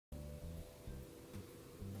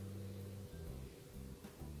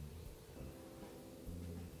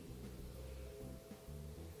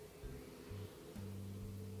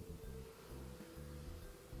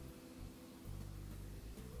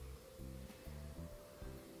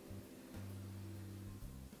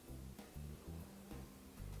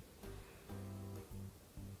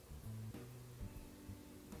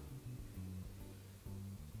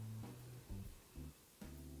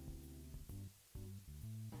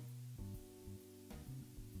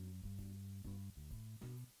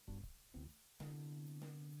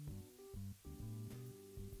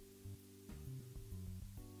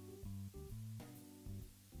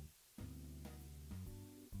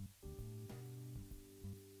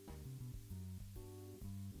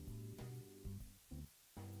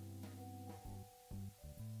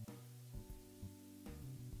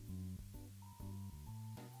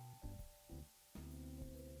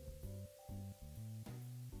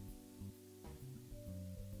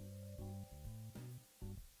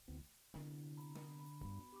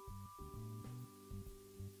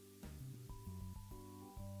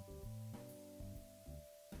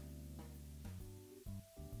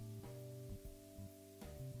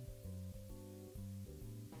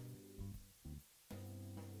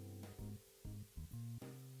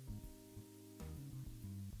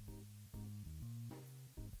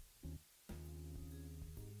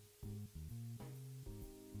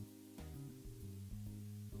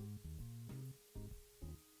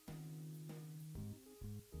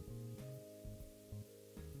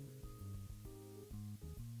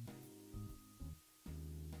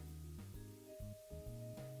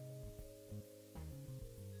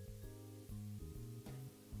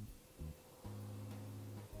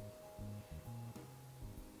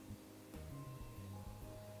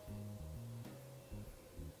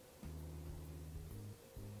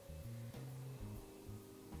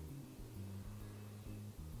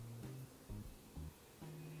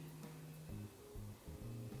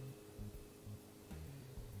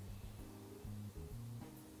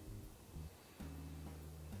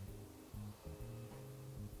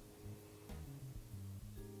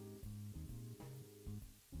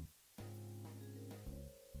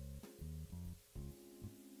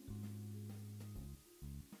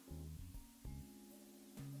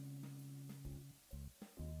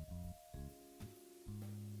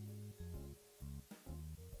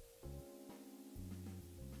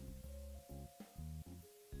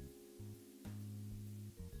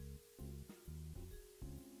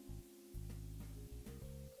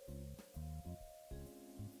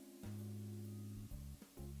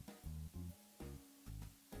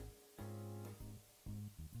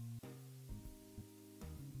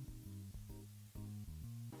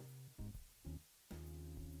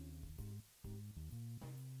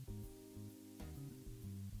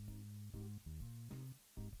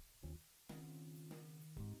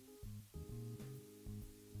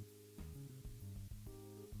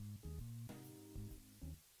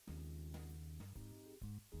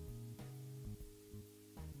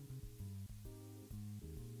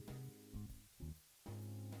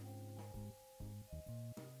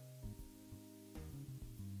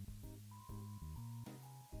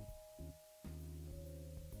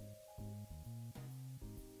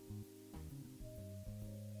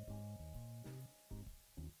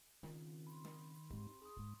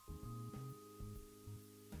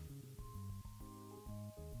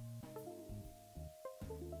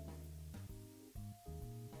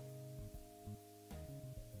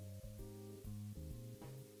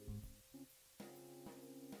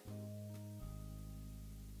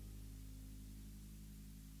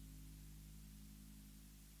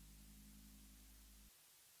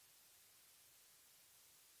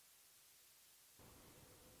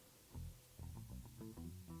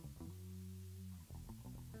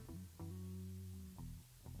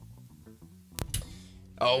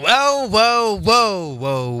Oh,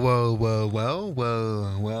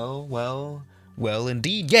 well,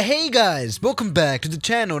 indeed. Yeah, hey guys, welcome back to the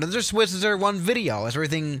channel. Another Swiss 01 video. Is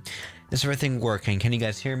everything working? Can you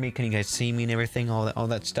guys hear me? Can you guys see me and everything? All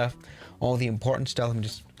that stuff, all the important stuff. Let me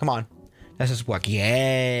just come on. Let's just work.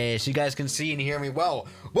 Yes, you guys can see and hear me well.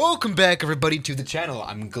 Welcome back, everybody, to the channel.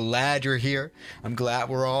 I'm glad you're here. I'm glad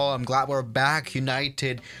we're back,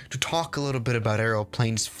 united, to talk a little bit about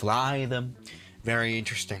aeroplanes, fly them. Very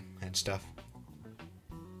interesting and stuff.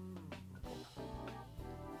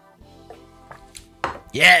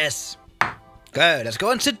 Yes! Good. Let's go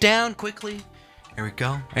and sit down quickly. Here we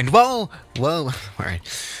go. And whoa! Alright.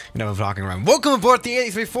 You know I'm talking around. Welcome aboard the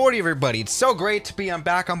A340, everybody. It's so great to be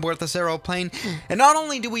back on board this aeroplane. And not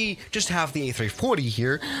only do we just have the A340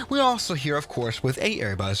 here, we're also here, of course, with a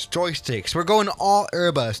Airbus joysticks. We're going all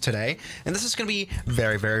Airbus today. And this is going to be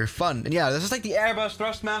very, very fun. And yeah, this is like the Airbus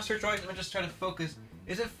Thrustmaster joystick. Let me just try to focus.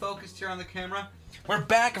 Is it focused here on the camera? We're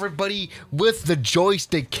back, everybody, with the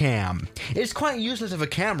joystick cam. It's quite useless of a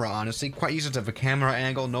camera, honestly. Quite useless of a camera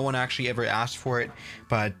angle. No one actually ever asked for it.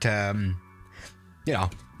 But, you know,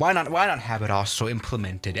 why not have it also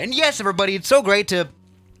implemented? And yes, everybody, it's so great to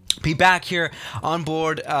be back here on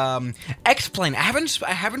board X-Plane. I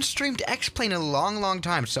haven't streamed X-Plane in a long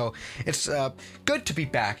time, so it's good to be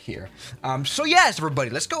back here. So yes, everybody,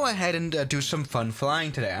 let's go ahead and do some fun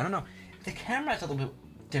flying today. I don't know. The camera's a little bit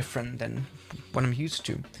different than what I'm used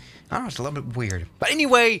to. I don't know, it's a little bit weird. But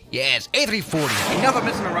anyway, yes, A340. Enough of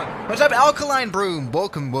messing around. What's up, Alkaline Broom?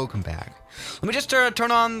 Welcome back. Let me just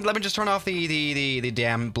turn off the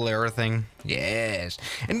damn blur thing. Yes.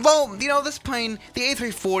 And well, you know, this plane, the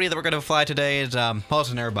A340 that we're gonna fly today is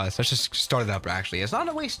also an Airbus. Let's just start it up actually. It's not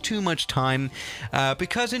to waste too much time,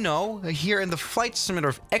 because you know, here in the flight simulator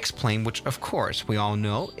of X-Plane, which of course we all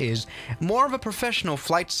know is more of a professional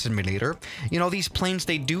flight simulator, you know, these planes,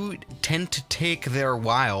 they do tend to take their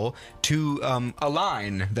while to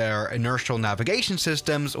align their inertial navigation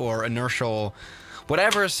systems or inertial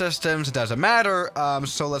whatever systems, it doesn't matter.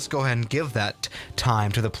 So let's go ahead and give that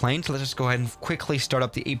time to the plane. So let's just go ahead and quickly start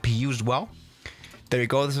up the APU as well. There we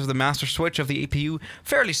go. This is the master switch of the APU.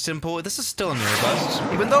 Fairly simple. This is still an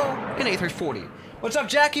Airbus, even though an A340. What's up,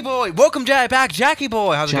 Jackie Boy? Welcome back, Jackie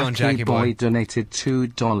Boy. How's it going, Jackie Boy? Jackie Boy donated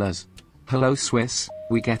 $2. Hello, Swiss.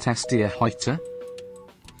 We get Astia heute.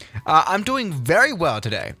 I'm doing very well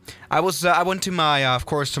today. I went to my, of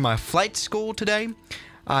course, to my flight school today.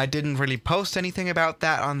 I didn't really post anything about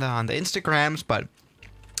that on the Instagrams, but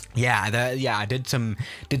yeah, I did some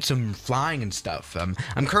flying and stuff. I'm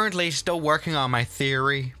currently still working on my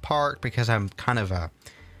theory part because I'm kind of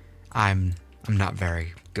I'm not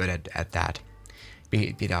very good at that.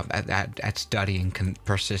 You know, at studying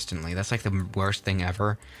persistently. That's like the worst thing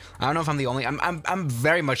ever. I don't know if I'm the only. I'm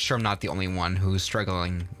very much sure I'm not the only one who's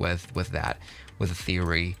struggling with that, with the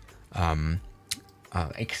theory.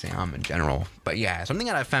 Exam in general, but yeah, something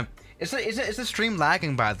that I found is the stream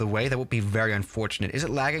lagging, by the way? That would be very unfortunate. Is it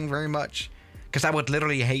lagging very much? Because I would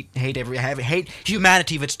literally hate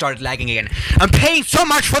humanity if it started lagging again. I'm paying so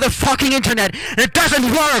much for the fucking internet and it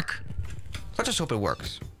doesn't work. Let's just hope it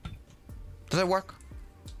works. Does it work?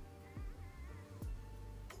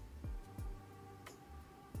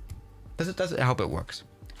 Does it? I hope it works.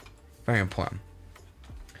 Very important.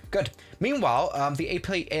 Good. Meanwhile, the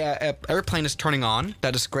airplane is turning on.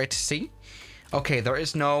 That is great to see. Okay, there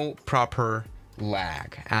is no proper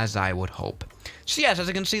lag, as I would hope. So yes, as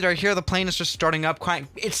you can see right here, the plane is just starting up quite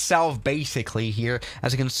itself, basically, here.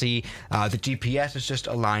 As you can see, the GPS is just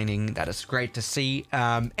aligning. That is great to see.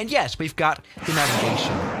 And yes, we've got the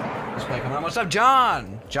navigation. Come on. What's up,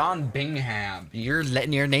 John? John Bingham. Your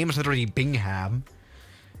name is literally Bingham.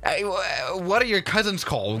 What are your cousins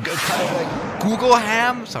called? Google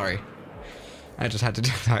Ham? Sorry. I just had to do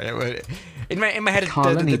that. In my head,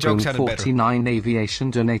 the joke sounded better. 49 Aviation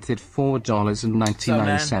donated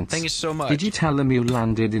 $4.99. Thank you so much. Did you tell them you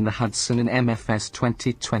landed in the Hudson in MFS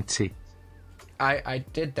 2020? I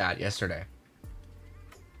did that yesterday.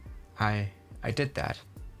 I did that.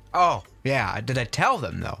 Oh, yeah. Did I tell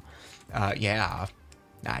them, though? Yeah.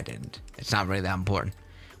 I didn't. It's not really that important.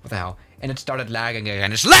 What the hell? And it started lagging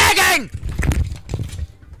again. It's lagging!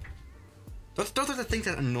 Those are the things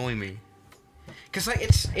that annoy me. Because, like,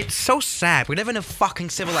 it's so sad. We live in a fucking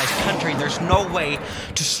civilized country. There's no way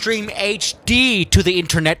to stream HD to the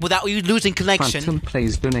internet without you losing connection. Phantom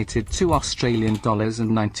Plays donated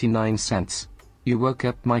 $2.99. You woke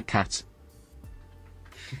up my cat.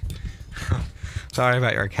 Sorry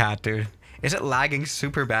about your cat, dude. Is it lagging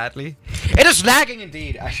super badly? It is lagging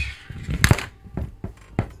indeed!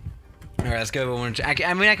 Alright, let's go.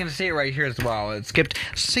 I mean, I can see it right here as well. It skipped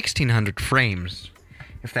 1600 frames.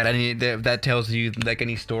 If that tells you like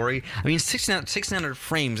any story. I mean, 1600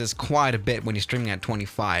 frames is quite a bit when you're streaming at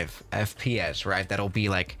 25 FPS, right? That'll be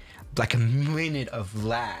like a minute of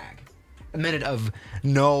lag, a minute of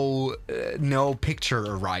no picture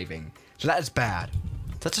arriving. So that's bad.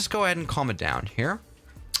 So let's just go ahead and calm it down here.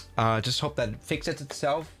 Just hope that it fixes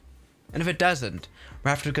itself. And if it doesn't,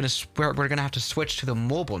 we're gonna have to switch to the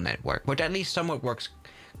mobile network, which at least somewhat works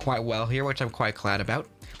quite well here, which I'm quite glad about.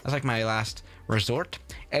 That's like my last resort.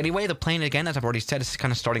 Anyway, the plane again, as I've already said, is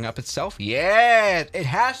kind of starting up itself. Yeah, it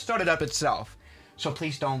has started up itself. So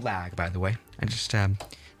please don't lag, by the way. I just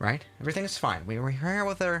right? Everything is fine. We're here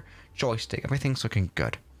with our joystick. Everything's looking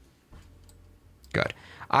good. Good.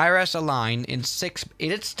 IRS align in 6.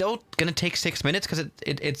 It's still gonna take 6 minutes because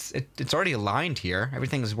it's already aligned here.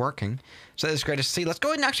 Everything is working, so that's great to see. Let's go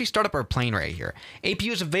ahead and actually start up our plane right here.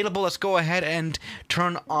 APU is available. Let's go ahead and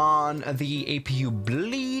turn on the APU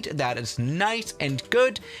bleed. That is nice and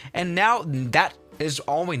good. And now that is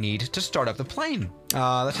all we need to start up the plane.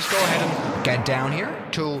 Let's just go ahead and get down here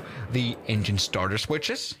to the engine starter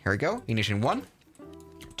switches. Here we go. Ignition 1,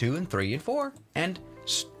 2, and 3, and 4, and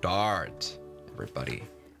start. Everybody.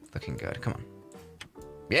 Looking good. Come on.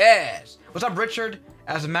 Yes! What's up, Richard?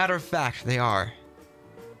 As a matter of fact, they are.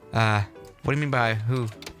 What do you mean by who?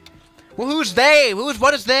 Well, who's they?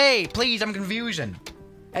 What is they? Please, I'm confusion.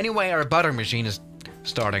 Anyway, our butter machine is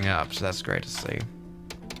starting up, so that's great to see.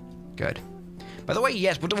 Good. By the way,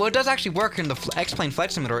 yes, what does actually work in the X-Plane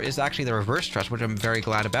Flight Simulator is actually the reverse thrust, which I'm very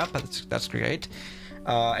glad about, but that's great.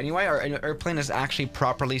 Anyway, our airplane is actually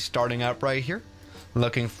properly starting up right here.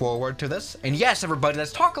 Looking forward to this. And yes, everybody,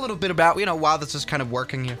 let's talk a little bit about, while this is kind of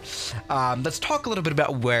working here, let's talk a little bit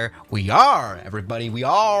about where we are, everybody. We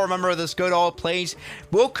all remember this good old place.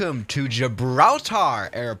 Welcome to Gibraltar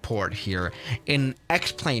Airport here in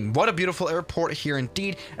X-Plane. What a beautiful airport here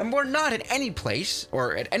indeed. And we're not at any place,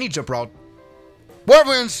 or at any Gibraltar.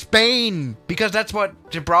 We're in Spain, because that's what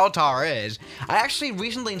Gibraltar is. I actually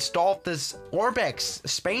recently installed this Orbex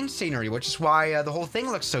Spain scenery, which is why the whole thing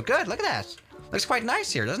looks so good. Look at that. Looks quite nice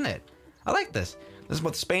here, doesn't it? I like this. This is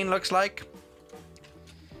what Spain looks like.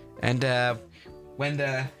 And when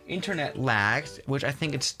the internet lags, which I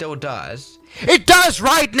think it still does. It does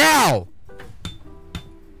right now!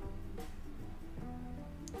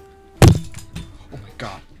 Oh my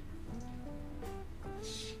god.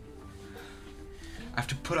 I have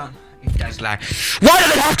to put on... It does lag. Why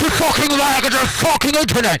does it have to fucking lag on your fucking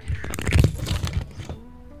internet?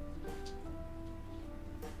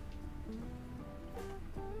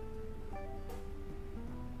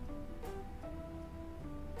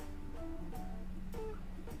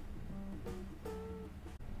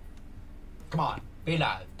 Come on, be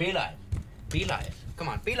live, be live, be live. Come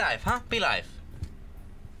on, be live, huh? Be live.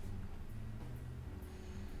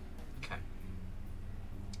 Okay.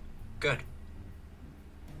 Good.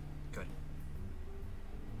 Good.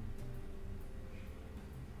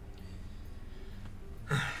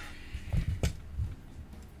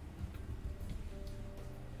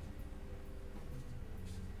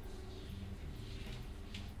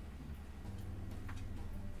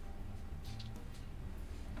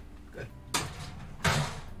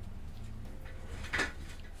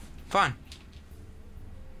 Fun.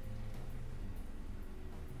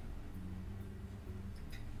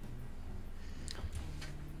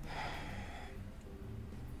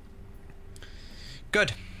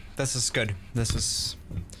 Good. This is good. This is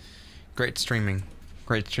great streaming.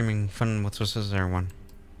 Great streaming fun. What's this other one?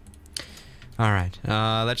 Alright,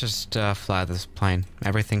 let's just fly this plane.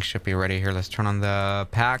 Everything should be ready here. Let's turn on the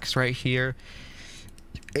packs right here.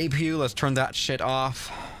 APU, let's turn that shit off.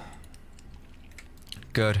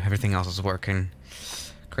 Good, everything else is working.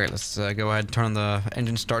 Great, let's go ahead and turn the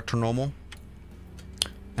engine start to normal.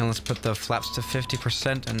 And let's put the flaps to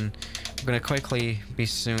 50%, and we're gonna quickly be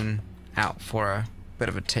soon out for a bit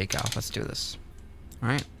of a takeoff. Let's do this.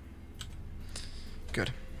 Alright.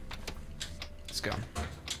 Good. Let's go.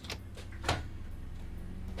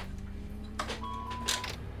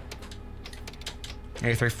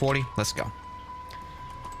 A340, let's go.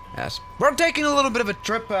 Yes. We're taking a little bit of a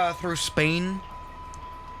trip through Spain.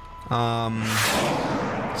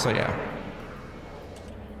 So yeah.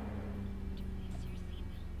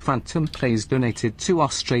 Phantom Plays donated $2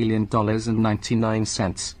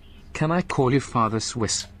 Australian.99. Can I call you Father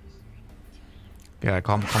Swiss? Yeah,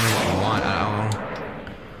 call me what you want.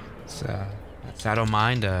 I don't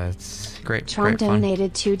mind. It's great. Trump great fun.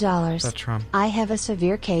 donated $2. That's Trump. I have a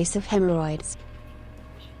severe case of hemorrhoids.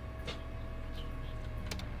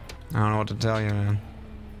 I don't know what to tell you, man.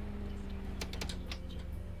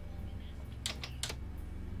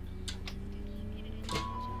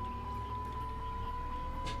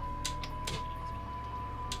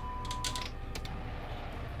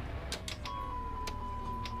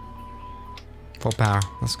 Full power.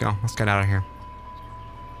 Let's go. Let's get out of here.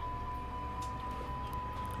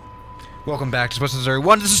 Welcome back to Swiss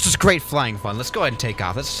 1. This is just great flying fun. Let's go ahead and take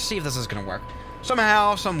off. Let's see if this is gonna work.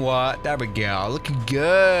 Somehow, somewhat. There we go. Looking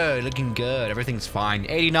good. Looking good. Everything's fine.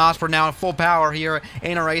 80 knots per now at full power here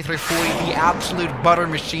in our A340. The absolute butter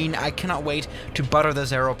machine. I cannot wait to butter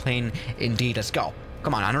this aeroplane. Indeed. Let's go.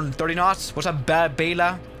 Come on. 130 knots. What's up,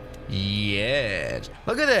 Bela? Yes.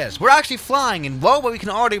 Look at this. We're actually flying, and what we can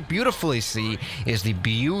already beautifully see is the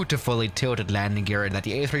beautifully tilted landing gear that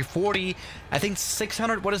the A340, I think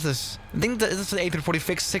 600, what is this? I think this is the A340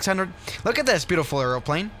 fixed 600. Look at this beautiful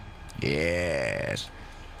aeroplane. Yes.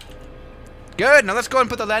 Good. Now let's go and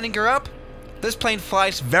put the landing gear up. This plane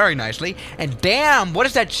flies very nicely. And damn, what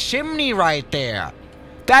is that chimney right there?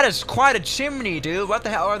 That is quite a chimney, dude. What the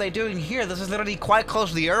hell are they doing here? This is literally quite close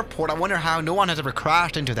to the airport. I wonder how no one has ever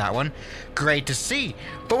crashed into that one. Great to see.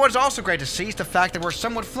 But what's also great to see is the fact that we're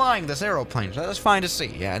somewhat flying this aeroplane. So that's fine to see.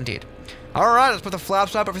 Yeah, indeed. Alright, let's put the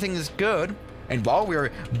flaps up. Everything is good. And while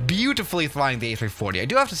we're beautifully flying the A340, I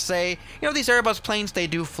do have to say, you know, these Airbus planes, they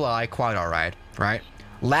do fly quite alright, right?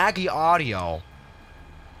 Laggy audio.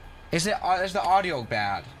 Is the audio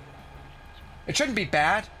bad? It shouldn't be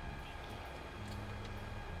bad.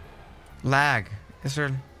 Lag. Is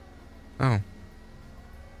there... Oh.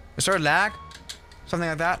 Is there a lag? Something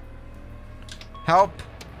like that? Help.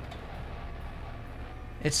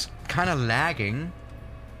 It's kind of lagging.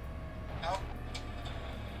 Help.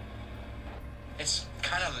 It's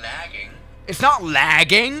kind of lagging. It's not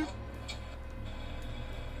lagging.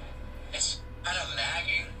 It's kind of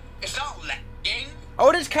lagging. It's not lagging.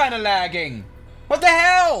 Oh, it is kind of lagging. What the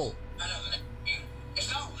hell? Kind of lagging.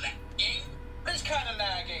 It's not lagging. It's kind of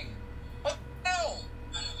lagging. What the hell?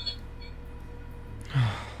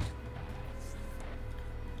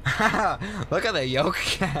 Look at the yoke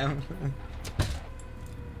cam.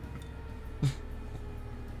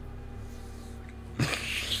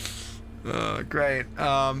 Oh, great.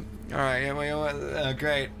 All right.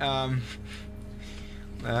 Great.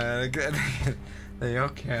 The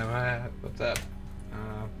yoke cam. What's up?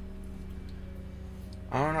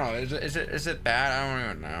 I don't know. Is it bad? I don't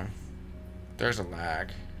even know. There's a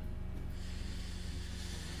lag.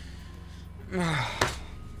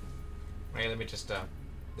 Wait, let me just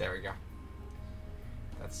there we go.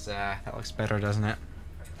 That's that looks better, doesn't it?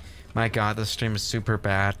 My god, this stream is super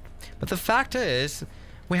bad. But the fact is,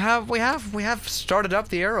 we have started up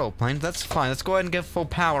the aeroplane. That's fine. Let's go ahead and get full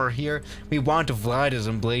power here. We want to fly to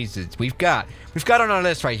some places. We've got on our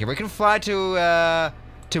list right here. We can fly to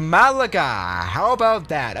Malaga. How about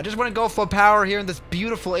that? I just want to go full power here in this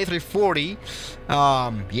beautiful A340.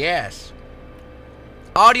 Yes.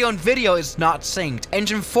 Audio and video is not synced.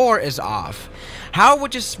 Engine 4 is off. Why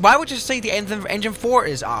would you say the engine 4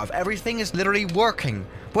 is off? Everything is literally working.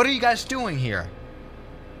 What are you guys doing here?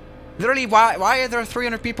 Literally, why are there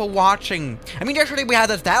 300 people watching? I mean, yesterday we had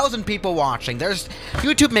 1,000 people watching.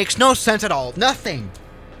 YouTube makes no sense at all. Nothing.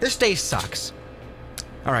 This day sucks.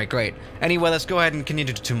 Alright, great. Anyway, let's go ahead and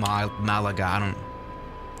continue to Malaga. I don't...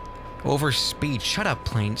 Overspeed. Shut up,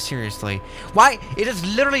 plane. Seriously. Why? It is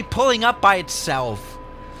literally pulling up by itself.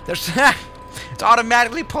 There's... It's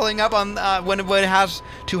automatically pulling up on when it has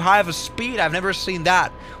too high of a speed. I've never seen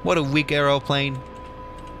that. What a weak aeroplane.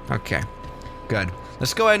 Okay. Good.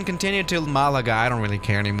 Let's go ahead and continue to Malaga. I don't really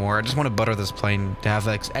care anymore. I just want to butter this plane to have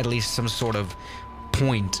like, at least some sort of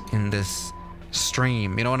point in this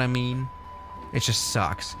stream. You know what I mean? It just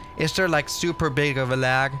sucks. Is there like super big of a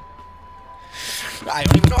lag? I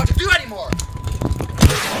don't even know what to do anymore!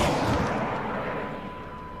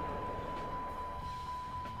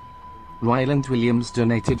 Ryland Williams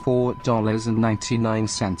donated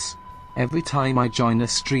 $4.99. Every time I join a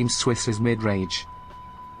stream, Swiss is mid-rage.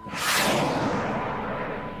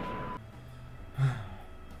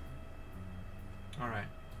 Alright.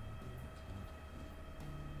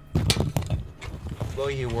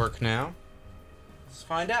 Will you work now? Let's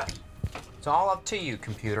find out. It's all up to you,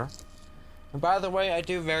 computer. And by the way, I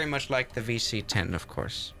do very much like the VC-10, of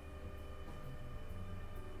course.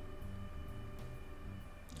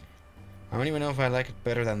 I don't even know if I like it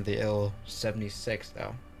better than the L76,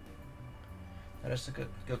 though. That is a good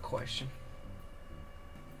question.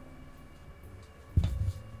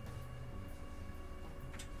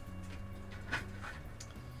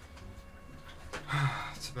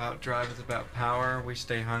 It's about drive, it's about power. We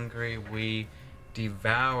stay hungry, we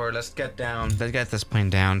devour. Let's get down. Let's get this plane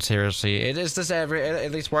down, seriously. Is this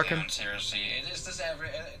at least working?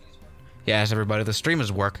 Yes, everybody, the stream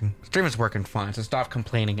is working. The stream is working fine, so stop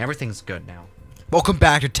complaining. Everything's good now. Welcome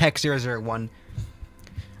back to Tech001.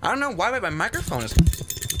 I don't know why my microphone is...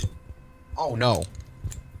 Oh, no.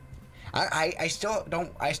 I still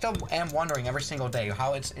don't. I still am wondering every single day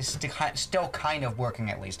how it's still kind of working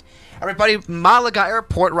at least. Everybody, Malaga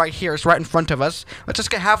Airport right here is right in front of us. Let's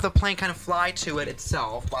just have the plane kind of fly to it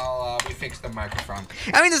itself while we fix the microphone.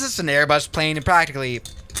 I mean, this is an Airbus plane. It practically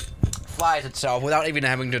flies itself without even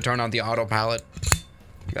having to turn on the autopilot.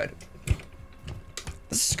 Good.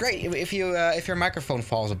 This is great. If your microphone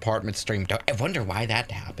falls apart midstream, I wonder why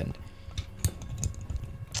that happened.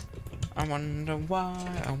 I wonder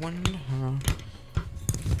why, I wonder how.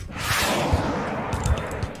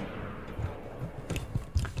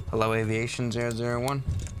 Hello, Aviation 001.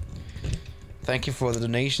 Thank you for the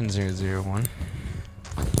donation, 001.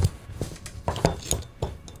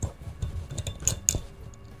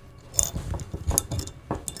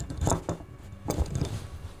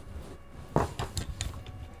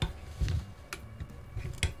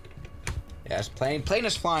 Yes, plane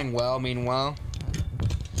is flying well, meanwhile.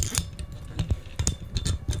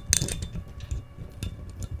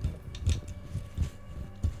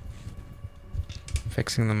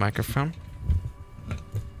 Fixing the microphone.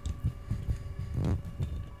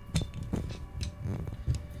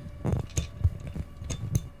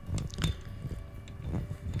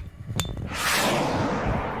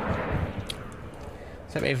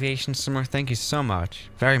 Sub Aviation Summer, thank you so much.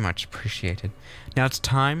 Very much appreciated. Now it's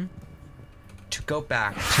time to go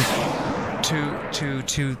back to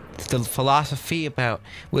the philosophy about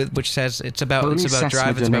which says it's about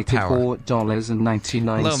drive, it's about power.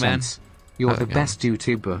 $4.99. Hello, man. You're the best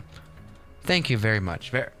YouTuber. Thank you very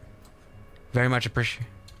much. Very much appreciate.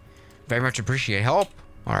 Very much appreciate help.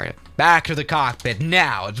 All right, back to the cockpit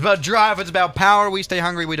now. It's about drive. It's about power. We stay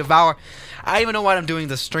hungry. We devour. I don't even know why I'm doing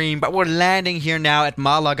the stream, but we're landing here now at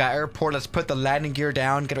Malaga Airport. Let's put the landing gear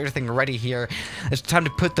down. Get everything ready here. It's time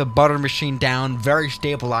to put the butter machine down. Very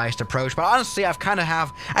stabilized approach. But honestly, I kind of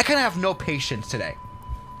have no patience today.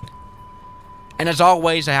 And as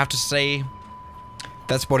always, I have to say,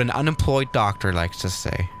 that's what an unemployed doctor likes to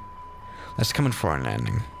say. Let's come in for a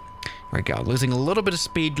landing. There we go. Losing a little bit of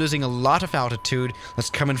speed, losing a lot of altitude. Let's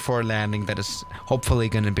come in for a landing that is hopefully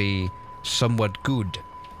going to be somewhat good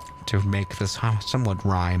to make this somewhat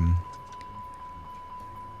rhyme.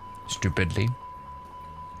 Stupidly.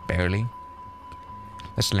 Barely.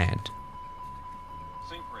 Let's land.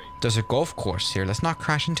 There's a golf course here. Let's not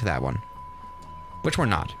crash into that one. Which we're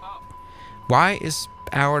not. Why is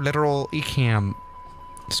our literal eCam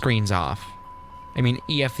screens off? I mean,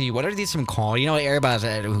 EFE, what are these even called? You know,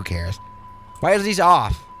 everybody's, who cares? Why are these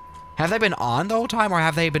off? Have they been on the whole time, or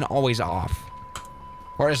have they been always off?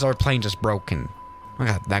 Or is our plane just broken?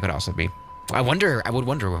 Okay, that could also be. I would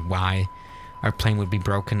wonder why our plane would be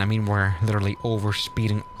broken. I mean, we're literally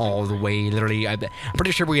overspeeding all the way. Literally, I'm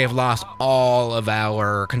pretty sure we have lost all of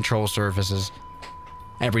our control surfaces.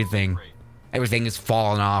 Everything. Everything is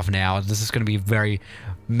falling off now. This is going to be very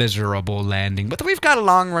miserable landing. But we've got a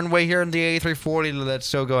long runway here in the A340. Let's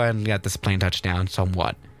still go ahead and get this plane touchdown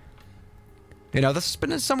somewhat. You know, this has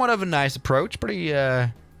been somewhat of a nice approach. Pretty,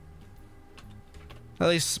 at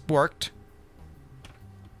least worked.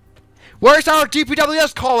 Where's our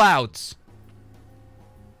GPWS callouts?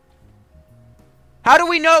 How do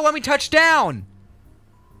we know when we touch down?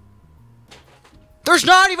 There's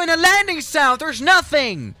not even a landing sound. There's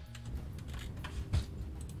nothing.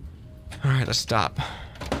 Alright, let's stop.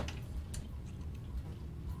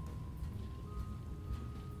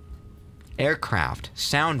 Aircraft.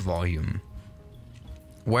 Sound volume.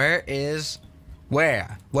 Where is the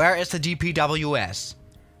GPWS?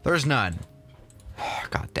 There's none.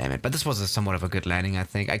 God damn it. But this was somewhat of a good landing, I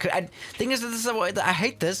think. Thing is, I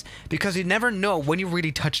hate this because you never know when you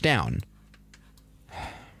really touch down.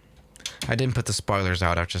 I didn't put the spoilers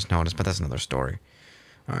out, I've just noticed, but that's another story.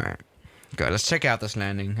 Alright. Good, let's check out this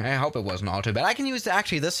landing. I hope it wasn't all too bad. I can use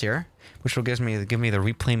actually this here, which will give me the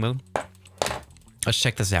replay mode. Let's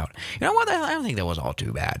check this out. You know what? I don't think that was all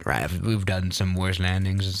too bad, right? We've done some worse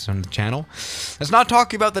landings on the channel. Let's not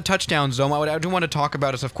talk about the touchdown zone. What I do want to talk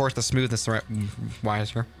about is, of course, the smoothness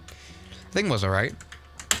wise here. The thing was alright.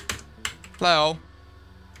 Hello.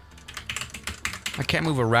 I can't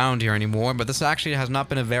move around here anymore, but this actually has not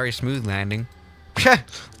been a very smooth landing.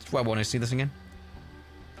 Well, want to see this again?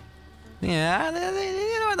 Yeah,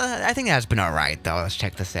 you know, I think that's been alright, though. Let's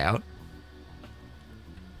check this out.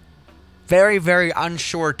 Very, very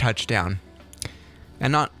unsure touchdown.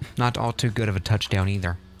 And not all too good of a touchdown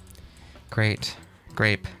either. Great.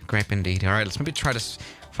 Grape indeed. Alright, let's maybe try to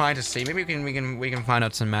find a see. Maybe we can find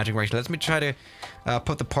out some magic right here. Let's try to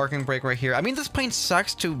put the parking brake right here. I mean, this plane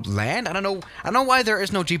sucks to land. I don't know why there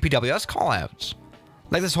is no GPWS callouts.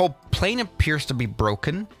 Like, this whole plane appears to be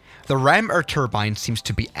broken. The ram turbine seems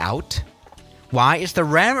to be out. Why is the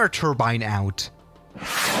rammer turbine out?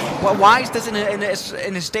 Well, why is this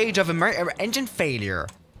in a stage of engine failure?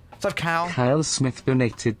 What's up, Cal? Kyle Smith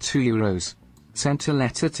donated €2. Sent a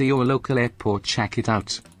letter to your local airport. Check it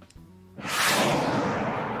out.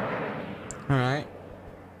 Alright.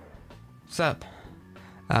 What's up?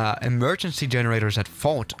 Emergency generators at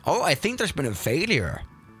fault. Oh, I think there's been a failure.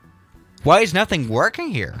 Why is nothing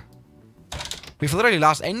working here? We've literally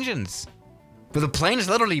lost engines. But the plane is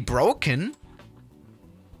literally broken.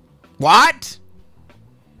 What?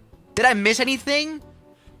 Did I miss anything?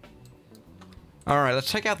 Alright,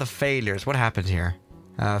 let's check out the failures. What happened here?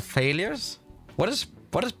 Failures? What is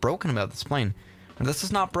broken about this plane? This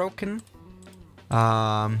is not broken.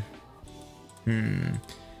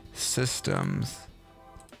 Systems.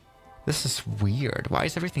 This is weird. Why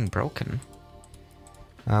is everything broken?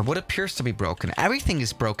 What appears to be broken? Everything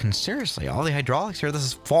is broken, seriously. All the hydraulics here. This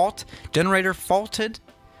is fault. Generator faulted.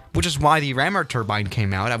 Which is why the rammer turbine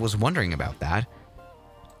came out. I was wondering about that.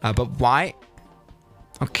 But why?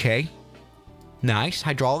 Okay. Nice.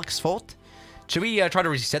 Hydraulics fault. Should we try to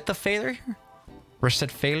reset the failure here?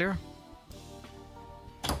 Reset failure.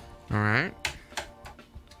 Alright.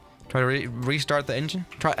 Try to restart the engine.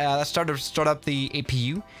 Let's start up the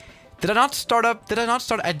APU. Did I not start up?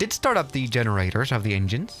 I did start up the generators of the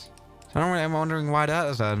engines. So I'm wondering why that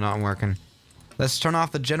is not working. Let's turn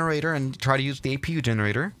off the generator and try to use the APU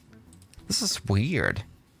generator. This is weird.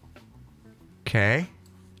 Okay.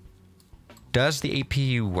 Does the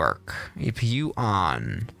APU work? APU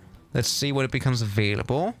on. Let's see when it becomes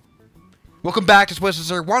available. Welcome back to Swiss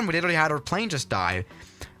 1. We literally had our plane just die.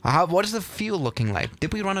 What is the fuel looking like?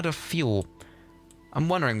 Did we run out of fuel? I'm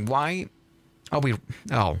wondering why. Oh.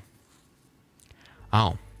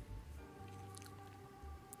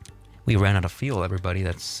 We ran out of fuel, everybody.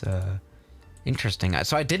 That's interesting.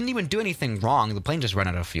 So I didn't even do anything wrong. The plane just ran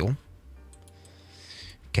out of fuel.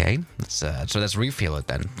 Okay, let's refuel it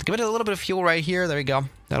then. Give it a little bit of fuel right here. There we go.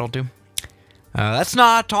 That'll do. Let's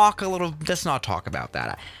not talk about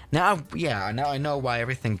that. Now I know why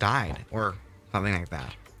everything died or something like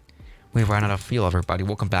that. We've run out of fuel, everybody.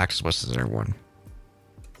 Welcome back to Swiss 1.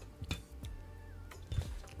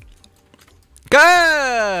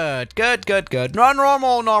 Good.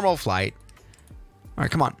 Normal flight. All right,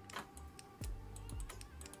 come on.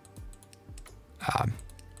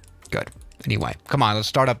 Good. Anyway, come on, let's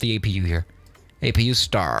start up the APU here. APU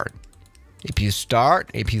start. APU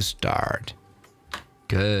start. APU start.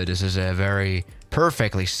 Good. This is a very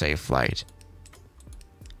perfectly safe flight.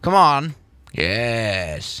 Come on.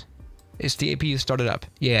 Yes. Is the APU started up?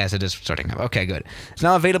 Yes, it is starting up. Okay, good. It's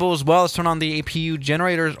now available as well. Let's turn on the APU.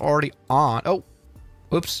 Generator's already on. Oh,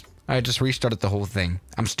 oops. I just restarted the whole thing.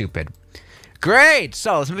 I'm stupid. Great!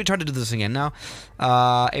 So, let's maybe try to do this again now.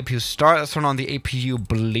 APU start. Let's turn on the APU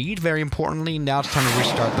bleed, very importantly. Now it's time to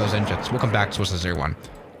restart those engines. Welcome back to Swiss 1.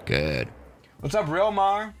 Good. What's up,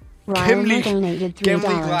 Realmar? Ryan donated $3.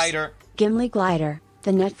 Gimli Glider. Gimli Glider,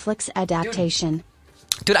 the Netflix adaptation.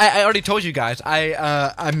 Dude, I already told you guys.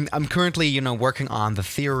 I'm currently, working on the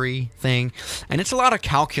theory thing, and it's a lot of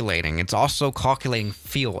calculating. It's also calculating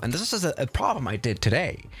fuel, and this is a problem I did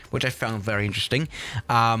today, which I found very interesting.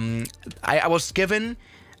 I was given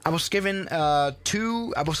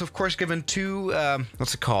two. What's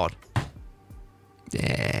it called?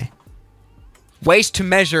 Yeah. Ways to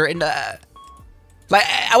measure in the. Like,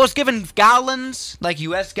 I was given gallons, like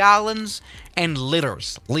US gallons, and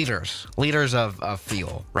liters of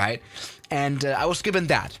fuel, right? And I was given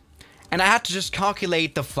that. And I had to just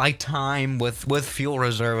calculate the flight time with fuel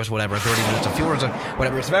reserves, whatever, 30 minutes of fuel reserve,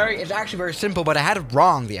 whatever. It's actually very simple, but I had it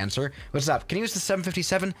wrong, the answer. What's up? Can you use the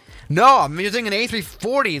 757? No, I'm using an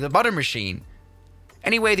A340, the butter machine.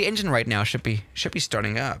 Anyway, the engine right now should be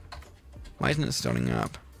starting up. Why isn't it starting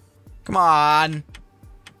up? Come on.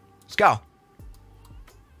 Let's go.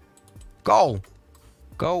 Go.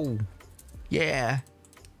 Yeah.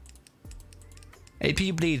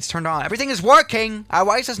 APU bleeds turned on. Everything is working.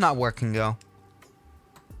 Why is this not working, though?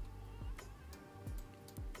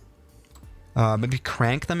 Maybe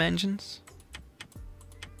crank them engines?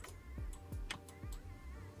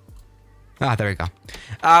 There we go.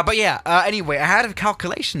 But yeah, anyway, I had a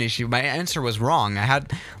calculation issue. My answer was wrong. I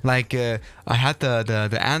had,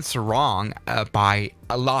 the answer wrong by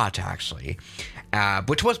a lot, actually.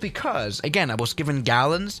 Which was because, again, I was given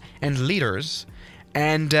gallons and liters,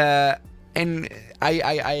 and I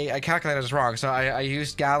calculated this wrong, so I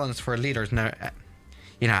used gallons for liters, and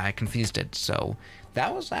I confused it. So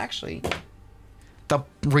that was actually the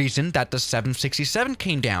reason that the 767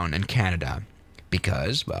 came down in Canada,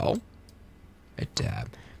 because, well,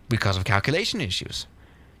 because of calculation issues,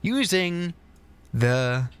 using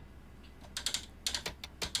the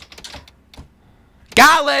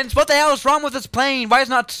Gallons! What the hell is wrong with this plane? Why is it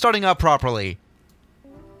not starting up properly?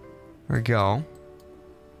 There we go.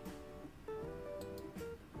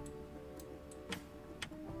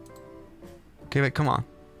 Okay, wait, come on.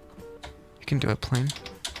 You can do it, plane.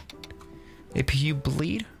 APU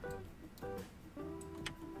bleed?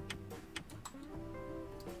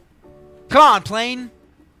 Come on, plane!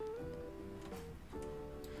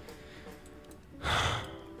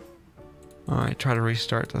 Alright, try to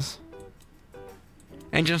restart this.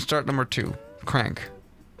 Engine start number 2. Crank.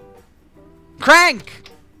 Crank!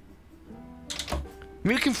 I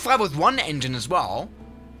mean, we can fly with one engine as well.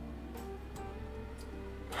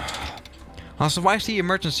 Also, why is the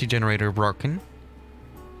emergency generator broken?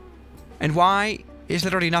 And why is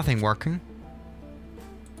literally nothing working?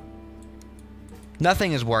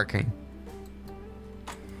 Nothing is working.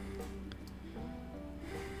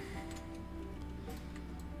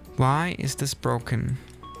 Why is this broken?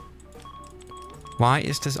 Why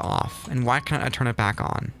is this off? And why can't I turn it back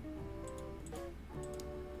on?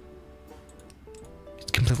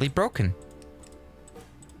 It's completely broken.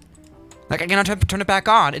 Like, I cannot turn it back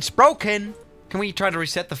on. It's broken! Can we try to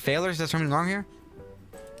reset the failures? Is there something wrong here?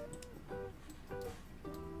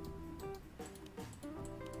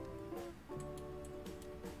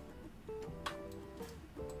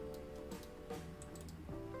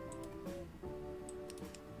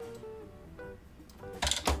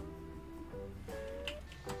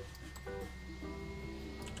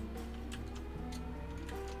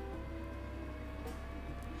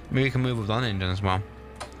 Maybe we can move with one engine as well.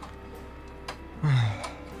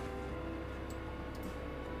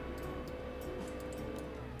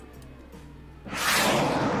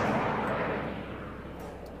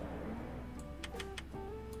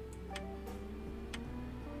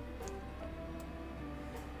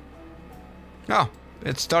 Oh,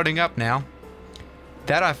 it's starting up now.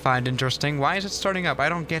 That I find interesting. Why is it starting up? I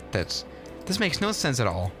don't get this. This makes no sense at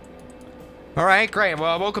all. Alright, great.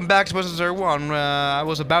 Well, welcome back to Episode 1. I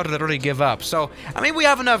was about to literally give up. So, I mean, we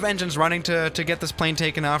have enough engines running to get this plane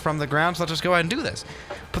taken off from the ground, so let's just go ahead and do this.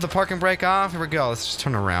 Put the parking brake off. Here we go. Let's just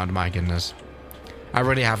turn around. My goodness. I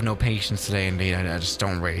really have no patience today, indeed. I just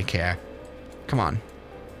don't really care. Come on.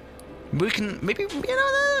 We can, maybe, you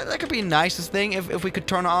know, that could be the nicest thing if we could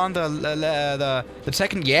turn on the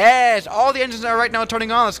second. Yes! All the engines are right now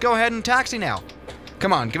turning on. Let's go ahead and taxi now.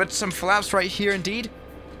 Come on, give it some flaps right here, indeed.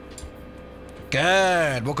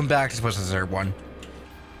 Good. Welcome back to Episode 1.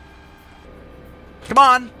 Come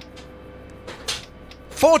on.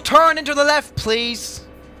 Full turn into the left, please.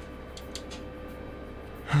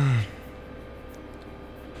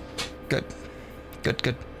 Good. Good,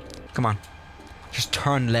 good. Come on. Just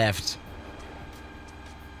turn left.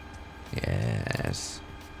 Yes.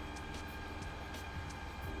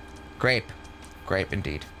 Grape. Grape,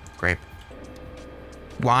 indeed. Grape.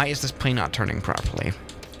 Why is this plane not turning properly?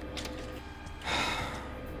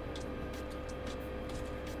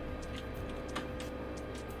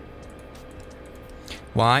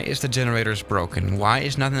 Why is the generators broken? Why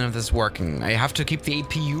is nothing of this working? I have to keep the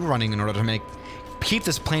APU running in order to keep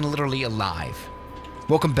this plane literally alive.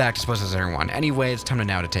 Welcome back to Episode 1. Anyway, it's time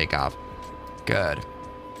now to take off. Good.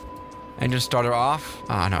 Engine starter off.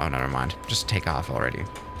 Oh, no, never mind. Just take off already.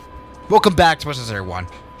 Welcome back to Episode 1.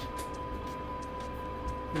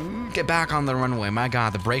 Get back on the runway. My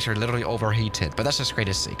god, the brakes are literally overheated. But that's just great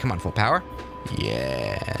to see. Come on, full power.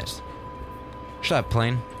 Yes. Shut up,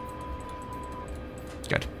 plane.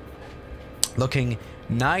 Good. Looking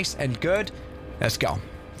nice and good. Let's go.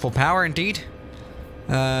 Full power, indeed.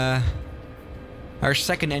 Our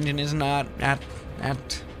second engine is not at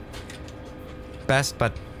best,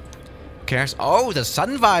 but who cares? Oh, the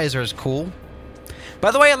sun visor is cool.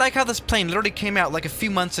 By the way, I like how this plane literally came out like a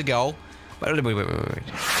few months ago. Wait. Ooh,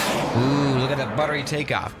 look at that buttery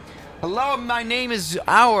takeoff. Hello, my name is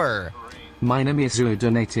Hour. My name is Zoo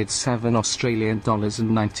donated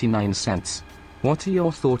 $7.99. What are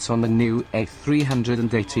your thoughts on the new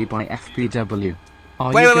A380 by FPW?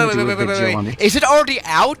 Are you going to do a video on it? Is it already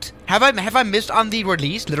out? Have I missed on the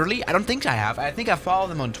release? Literally, I don't think I have. I think I follow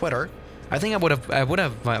them on Twitter. I think I would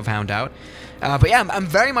have found out. But yeah, I'm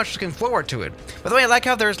very much looking forward to it. By the way, I like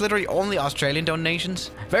how there's literally only Australian donations.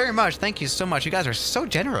 Very much. Thank you so much. You guys are so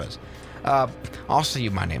generous. Also,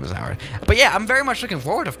 my name is Howard. But yeah, I'm very much looking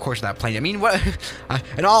forward, of course, to that plane. I mean, what?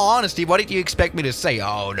 In all honesty, what did you expect me to say?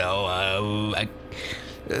 Oh no, I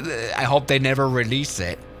hope they never release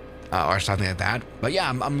it, or something like that. But yeah,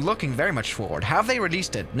 I'm looking very much forward. Have they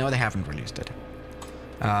released it? No, they haven't released it.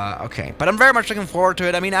 Okay, but I'm very much looking forward to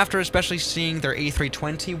it. I mean, after especially seeing their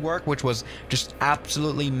A320 work, which was just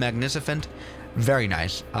absolutely magnificent, very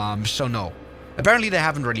nice. So no, apparently they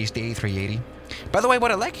haven't released the A380. By the way,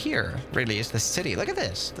 what I like here, really, is the city. Look at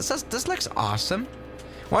this. This looks awesome.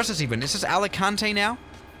 What's this even? Is this Alicante now?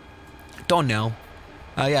 Don't know.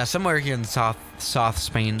 Yeah, somewhere here in South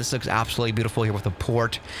Spain. This looks absolutely beautiful here with the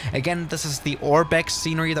port. Again, this is the Orbex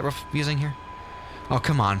scenery that we're using here. Oh,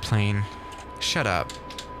 come on, plane. Shut up.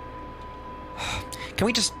 Can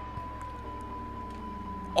we just...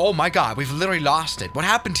 Oh my god, we've literally lost it. What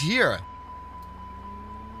happened here?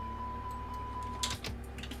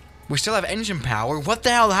 We still have engine power. What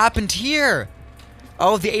the hell happened here?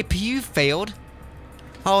 Oh, the APU failed.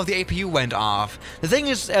 Oh, the APU went off. The thing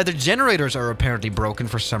is, the generators are apparently broken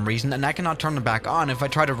for some reason, and I cannot turn them back on. If I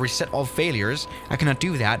try to reset all failures, I cannot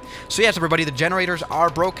do that. So yes, everybody, the generators are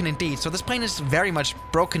broken indeed. So this plane is very much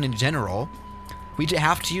broken in general. We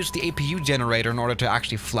have to use the APU generator in order to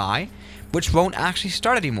actually fly, which won't actually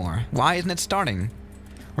start anymore. Why isn't it starting?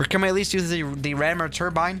 Or can we at least use the rammer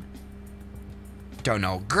turbine? Don't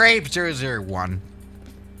know. Grape 001.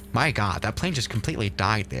 My god, that plane just completely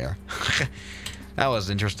died there. That was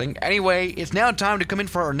interesting. Anyway, it's now time to come in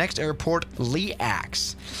for our next airport,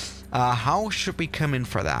 Leax. How should we come in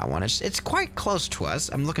for that one? It's quite close to us.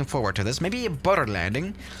 I'm looking forward to this. Maybe a butter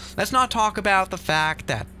landing. Let's not talk about the fact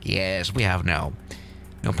that, yes, we have no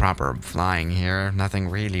proper flying here. Nothing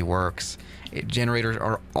really works. Generators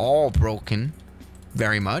are all broken.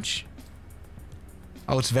 Very much.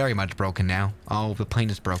 Oh, it's very much broken now. Oh, the plane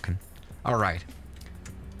is broken. Alright.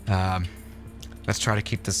 Let's try to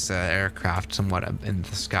keep this aircraft somewhat in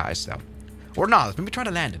the skies, though. Or not. Let's maybe try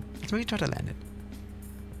to land it.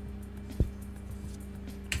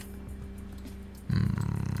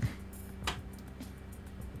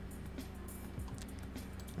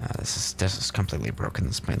 This is completely broken.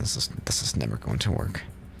 This plane. This is never going to work.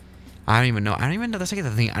 I don't even know. That's like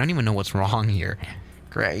the thing. I don't even know what's wrong here.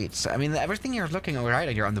 Great. So, I mean, everything you're looking alright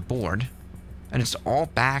here on the board. And it's all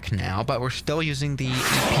back now, but we're still using the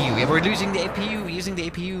APU. Yeah, we're using the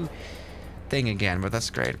APU thing again, but that's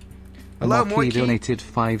great. Hello, Morky. Donated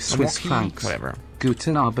 5 Swiss francs. Whatever.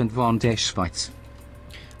 Guten Abend von der Schweiz.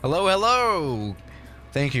 Hello, hello.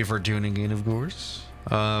 Thank you for tuning in, of course.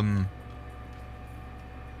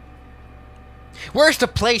 Where's the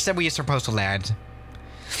place that we are supposed to land?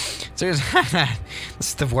 Seriously, this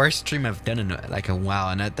is the worst stream I've done in like a while,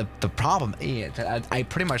 and the problem is that I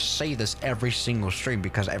pretty much say this every single stream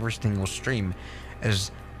because every single stream is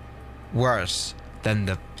worse than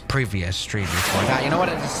the previous stream before that. You know what?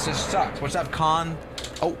 It just sucks. What's up, Con?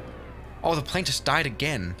 Oh, the plane just died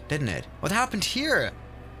again, didn't it? What happened here?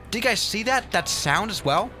 Did you guys see that sound as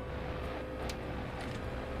well?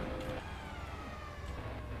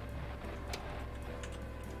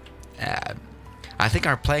 I think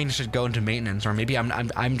our plane should go into maintenance, or maybe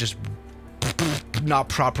I'm just not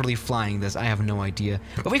properly flying this. I have no idea.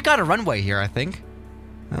 But we've got a runway here, I think.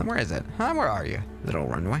 Where is it? Where are you? Little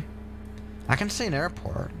runway. I can see an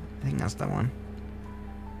airport. I think that's the one.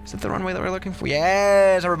 Is it the runway that we're looking for?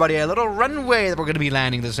 Yes, everybody, a little runway that we're going to be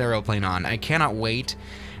landing this aeroplane on. I cannot wait.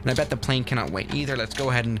 And I bet the plane cannot wait either. Let's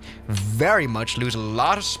go ahead and very much lose a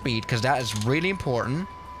lot of speed, because that is really important.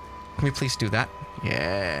 Can we please do that?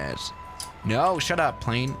 Yes. No, shut up,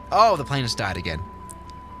 plane. Oh, the plane has died again.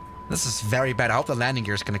 This is very bad. I hope the landing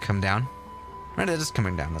gear is going to come down. Right, it is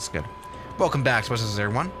coming down. That's good. Welcome back, Swiss Air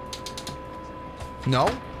 1. No.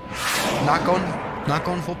 Not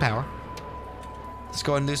going full power. Let's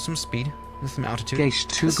go and lose some speed. Lose some altitude. Geish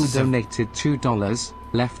Tugu donated $2.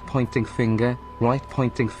 Left pointing finger, right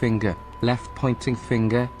pointing finger, left pointing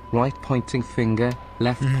finger, right pointing finger,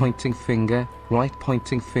 left pointing finger, right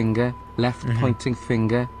pointing finger, left pointing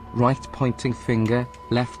finger, right pointing finger,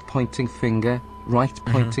 left pointing finger, right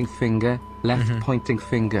pointing finger, left pointing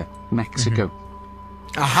finger, Mexico.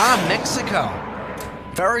 Aha, Mexico.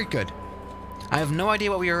 Very good. I have no idea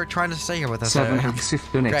what we were trying to say here with us. 7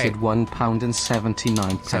 Axif donated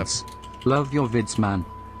 £1.79. Love your vids, man.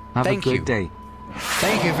 Have a good day.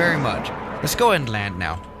 Thank you very much. Let's go ahead and land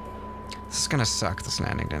now. This is gonna suck, this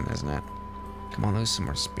landing then, isn't it? Come on, lose some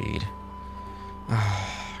more speed.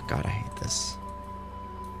 God, I hate this.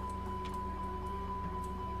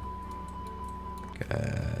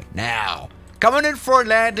 Good. Now, coming in for a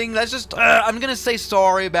landing. Let's just, I'm gonna say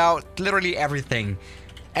sorry about literally everything.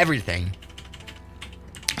 Everything.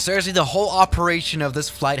 Seriously, the whole operation of this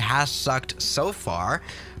flight has sucked so far.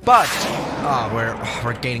 But,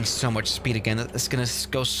 we're gaining so much speed again. It's gonna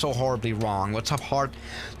go so horribly wrong. What's up, hard?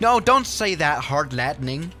 No, don't say that, hard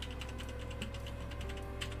landing.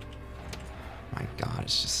 My God,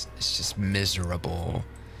 it's just miserable.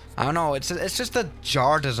 I don't know. It's just a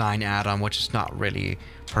jar design add-on, which is not really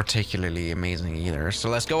particularly amazing either. So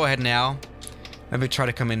let's go ahead now Let me try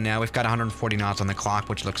to come in now. We've got 140 knots on the clock,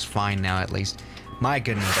 which looks fine now at least. My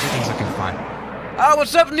goodness, everything's looking fine. Oh,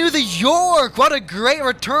 what's up, New York? What a great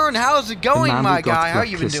return. How's it going, my guy? How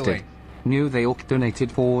you been doing? New York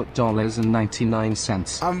donated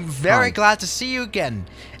 $4.99. I'm very glad to see you again.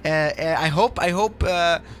 I hope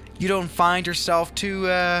you don't find yourself too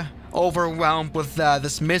overwhelmed with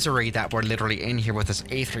this misery that we're literally in here with this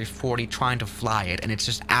A340 trying to fly it, and it's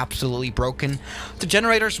just absolutely broken. The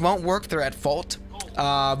generators won't work. They're at fault.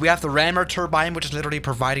 We have the rammer turbine, which is literally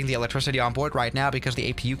providing the electricity on board right now because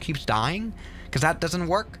the APU keeps dying, because that doesn't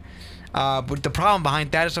work. But the problem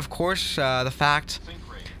behind that is, of course, the fact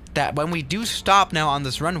that when we do stop now on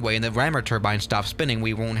this runway and the rammer turbine stops spinning,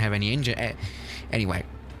 we won't have any engine. Anyway.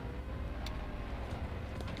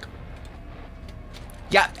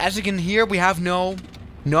 Yeah, as you can hear, we have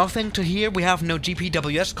nothing to hear. We have no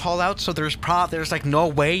GPWS callouts, so there's like no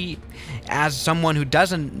way, as someone who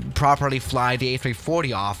doesn't properly fly the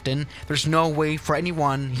A340 often, there's no way for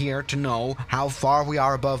anyone here to know how far we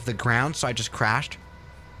are above the ground, so I just crashed.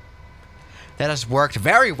 That has worked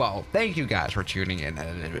very well. Thank you guys for tuning in.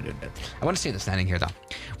 I want to see the standing here, though.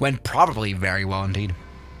 Went probably very well indeed.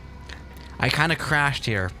 I kind of crashed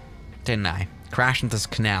here, didn't I? Crashed into this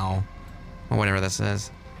canal, or whatever this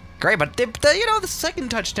is. Great, but you know, the second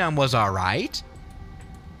touchdown was alright.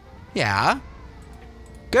 Yeah.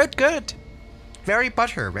 Good, good. Very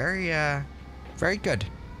butter, very good.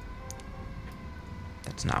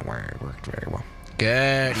 That's not where it worked very well.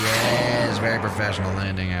 Good, yes, very professional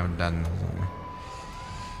landing. I haven't done.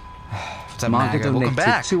 What's up, Marga Maga? Welcome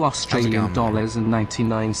back. donated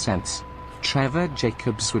 $2.99. Trevor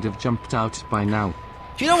Jacobs would have jumped out by now.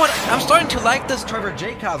 You know what? I'm starting to like this Trevor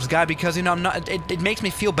Jacobs guy because, you know, I'm not. It makes me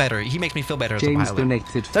feel better. He makes me feel better as a pilot. James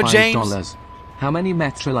donated So, $5. James, How many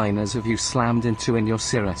Metroliners have you slammed into in your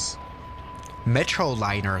Cirrus?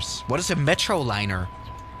 Metroliners. What is a Metroliner?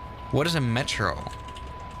 What is a Metro?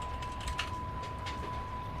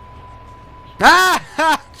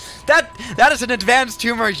 Ah! That is an advanced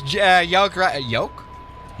tumor yolk.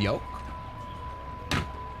 Yolk?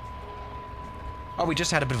 Oh, we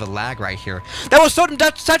just had a bit of a lag right here. That's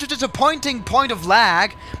such a disappointing point of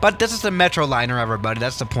lag. But this is the Metroliner, everybody.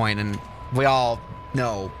 That's the point, and we all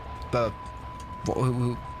know the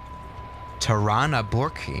Tarana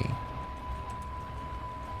Burki.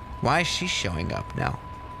 Why is she showing up now?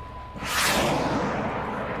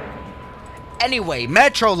 Anyway,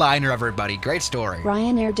 Metroliner, everybody. Great story.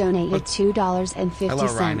 Ryanair donated $2.50. Hello,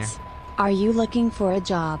 Ryanair. Are you looking for a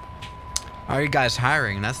job? Are you guys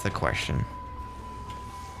hiring? That's the question.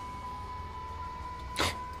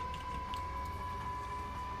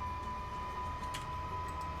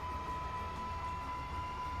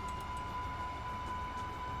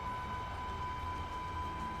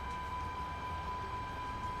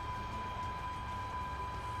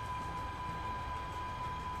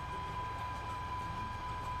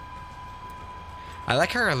 I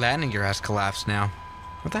like how our landing gear has collapsed now.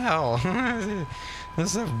 What the hell?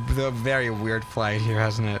 This is a very weird flight here,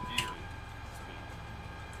 hasn't it?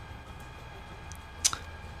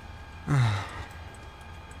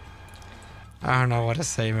 I don't know what to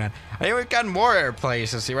say, man. Hey, we've got more air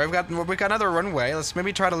places here. We've got another runway. Let's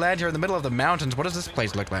maybe try to land here in the middle of the mountains. What does this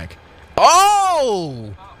place look like?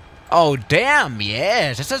 Oh! Oh, damn,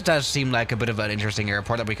 yes. This does seem like a bit of an interesting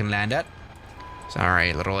airport that we can land at.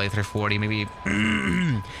 Sorry, little A340, maybe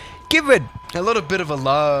give it a little bit of a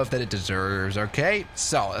love that it deserves, okay?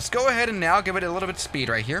 So, let's go ahead and now give it a little bit of speed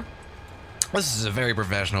right here. This is a very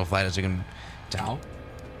professional flight, as you can tell.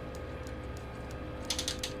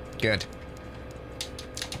 Good.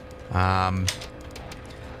 Let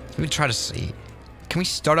me try to see. Can we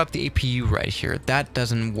start up the APU right here? That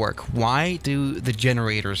doesn't work. Why do the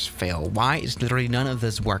generators fail? Why is literally none of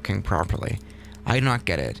this working properly? I do not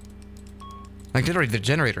get it. Like, literally, the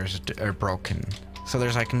generators are broken. So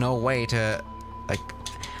there's, like, no way to, like...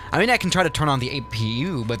 I mean, I can try to turn on the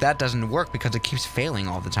APU, but that doesn't work because it keeps failing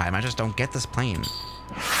all the time. I just don't get this plane.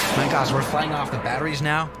 My gosh, we're flying off the batteries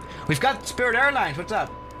now? We've got Spirit Airlines. What's up?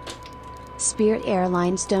 Spirit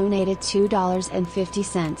Airlines donated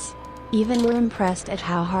 $2.50. Even we're impressed at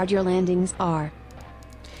how hard your landings are.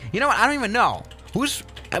 You know what? I don't even know. What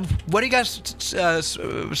do you guys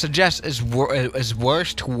suggest is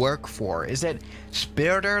worse to work for? Is it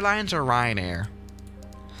Spirit Airlines or Ryanair?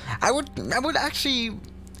 I would actually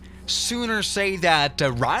sooner say that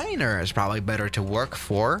Ryanair is probably better to work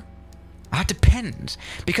for. It depends,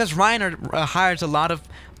 because Ryanair hires a lot of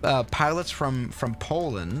pilots from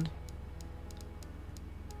Poland.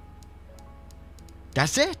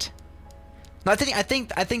 That's it. No,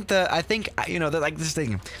 you know, like this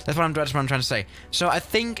thing. That's what I'm trying to say. So I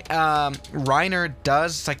think Reiner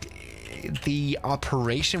does like the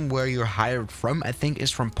operation where you're hired from. I think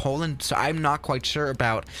is from Poland. So I'm not quite sure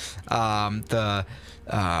about the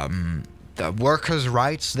workers'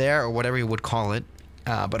 rights there, or whatever you would call it.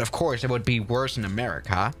 But of course, it would be worse in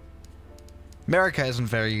America. America isn't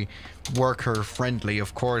very worker friendly,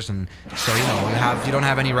 of course, and so you know you don't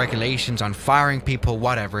have any regulations on firing people,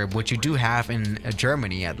 whatever, which you do have in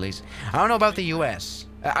Germany at least. I don't know about the U.S.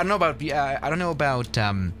 I don't know about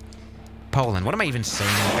Poland. What am I even saying?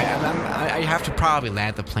 I have to probably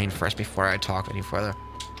land the plane first before I talk any further.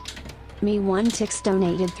 Me1Tix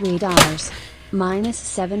donated $3. Minus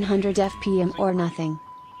 700 FPM or nothing.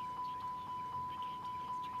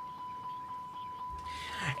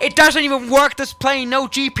 It doesn't even work, this plane. No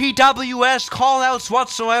GPWS callouts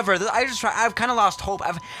whatsoever. I've kind of lost hope.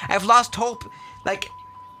 I've lost hope like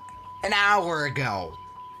an hour ago.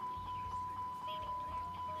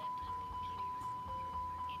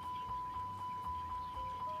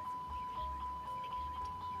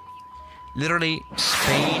 Literally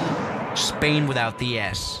Spain without the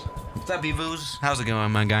S. What's up, Vivus? How's it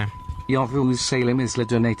going, my guy? Yavuz Salim Isla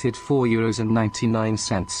donated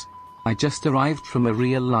 €4.99. I just arrived from a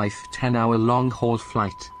real-life 10-hour long-haul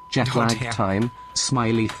flight. Jet lag time,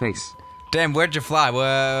 smiley face. Damn, where'd you fly?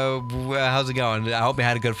 How's it going? I hope you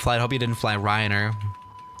had a good flight. I hope you didn't fly Ryanair,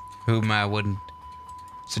 whom I wouldn't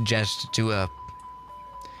suggest to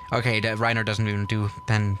Okay, Ryanair doesn't even do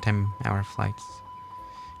 10-hour flights.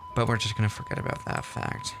 But we're just gonna forget about that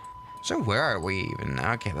fact. So where are we even?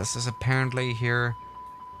 Okay, this is apparently here.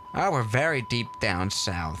 Oh, we're very deep down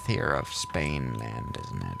south here of Spain land,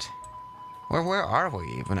 isn't it? Where are we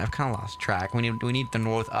even? I've kind of lost track. We need the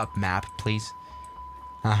north up map, please.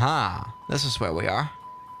 Aha, this is where we are.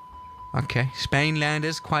 Okay, Spain land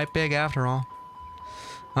is quite big after all.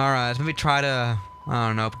 Alright, let's maybe try to, I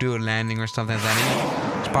don't know, do a landing or something like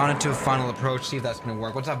that. Spawn into a final approach, see if that's gonna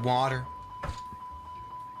work. What's up, Water?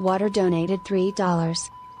 Water donated $3.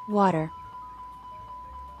 Water.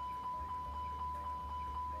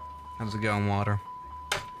 How's it going, Water?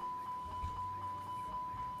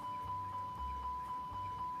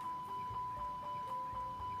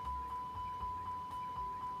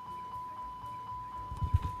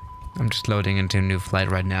 I'm just loading into a new flight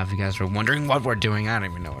right now. If you guys are wondering what we're doing, I don't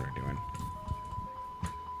even know what we're doing.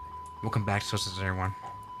 Welcome back to us, everyone.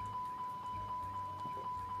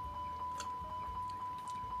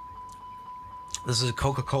 This is a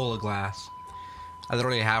Coca-Cola glass. I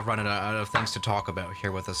literally have run out of things to talk about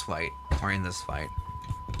here with this fight, or in this fight.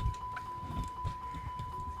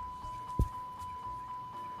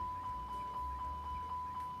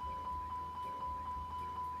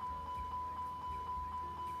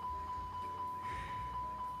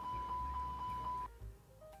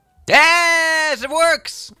 Yes, it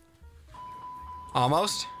works!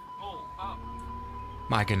 Almost.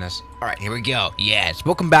 My goodness. Alright, here we go. Yes,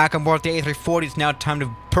 welcome back on board the A340. It's now time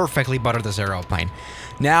to perfectly butter this aeroplane.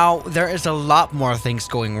 Now, there is a lot more things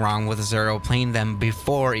going wrong with this aeroplane than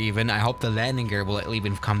before even. I hope the landing gear will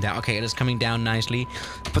even come down. Okay, it is coming down nicely.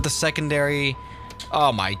 But the secondary...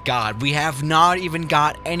 Oh my god, we have not even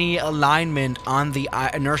got any alignment on the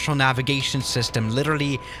inertial navigation system.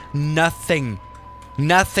 Literally nothing.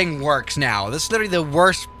 Nothing works now. This is literally the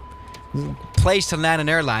worst place to land an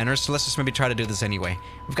airliner, so let's just maybe try to do this anyway.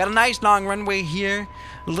 We've got a nice long runway here.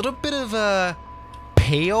 A little bit of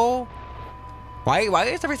pale. Why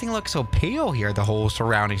does everything look so pale here? The whole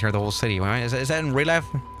surroundings here, the whole city. Is that in real life?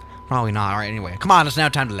 Probably not. Alright, anyway. Come on, it's now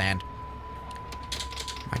time to land.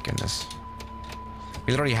 My goodness.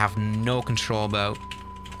 We literally have no control about...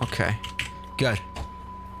 Okay. Good.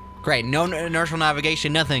 Great. No inertial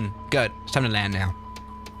navigation, nothing. Good. It's time to land now.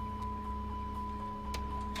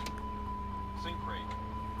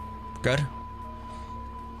 Good.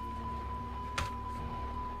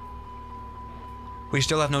 We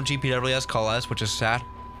still have no GPWS callouts, which is sad.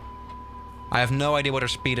 I have no idea what our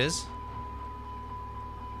speed is.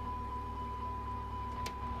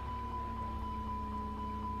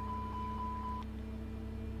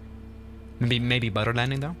 Maybe butter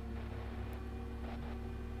landing though.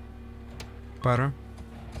 Butter.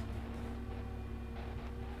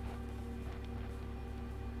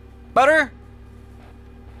 Butter.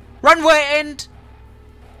 Runway end!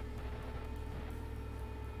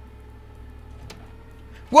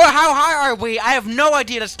 Well, how high are we? I have no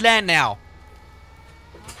idea. Let's land now.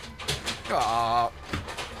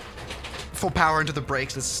 Full power into the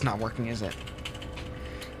brakes. This is not working, is it?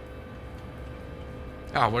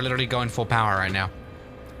 Oh, we're literally going full power right now.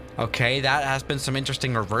 Okay, that has been some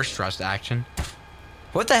interesting reverse thrust action.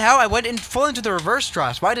 What the hell? I went in full into the reverse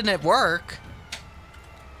thrust. Why didn't it work?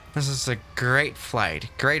 This is a great flight.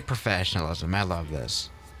 Great professionalism. I love this.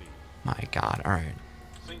 My god. Alright.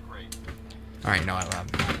 Alright, no, I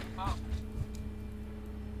love it.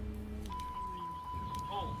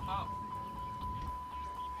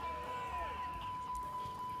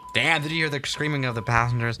 Damn, did you hear the screaming of the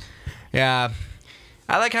passengers? Yeah.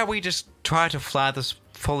 I like how we just tried to fly this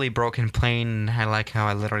fully broken plane. I like how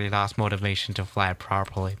I literally lost motivation to fly it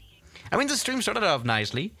properly. I mean, the stream started off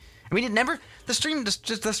nicely. I mean, it never... The stream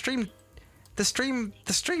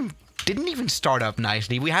didn't even start up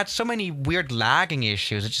nicely. We had so many weird lagging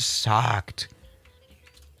issues. It just sucked.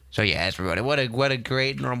 So yeah, everybody, what a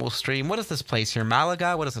great normal stream. What is this place here?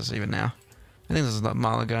 Malaga? What is this even now? I think this is not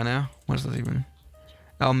Malaga now. What is this even?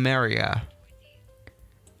 Almeria.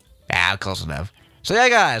 Yeah, close enough. So yeah,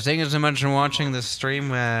 guys, thank you so much for watching this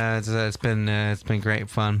stream. It's been great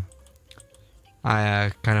fun.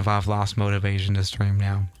 I kind of have lost motivation to stream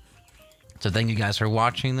now. So thank you guys for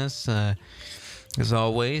watching this, as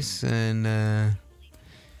always, and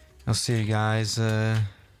I'll see you guys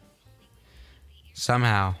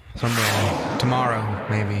somehow, someday, tomorrow,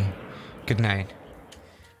 maybe. Good night.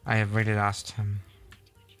 I have rated lost him.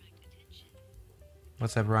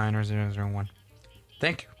 What's up, Ryan or 001?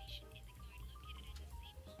 Thank you.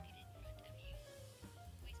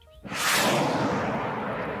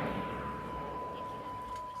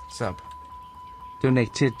 Sub.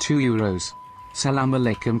 Donated €2. Salam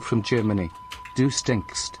alaikum from Germany. Du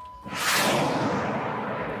stinkst.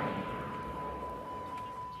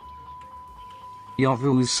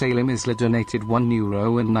 Yavuz Salim Isla donated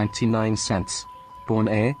 €1.99. Born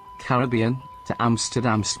Air, Caribbean, to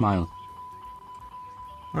Amsterdam Smile.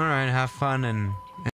 Alright, have fun and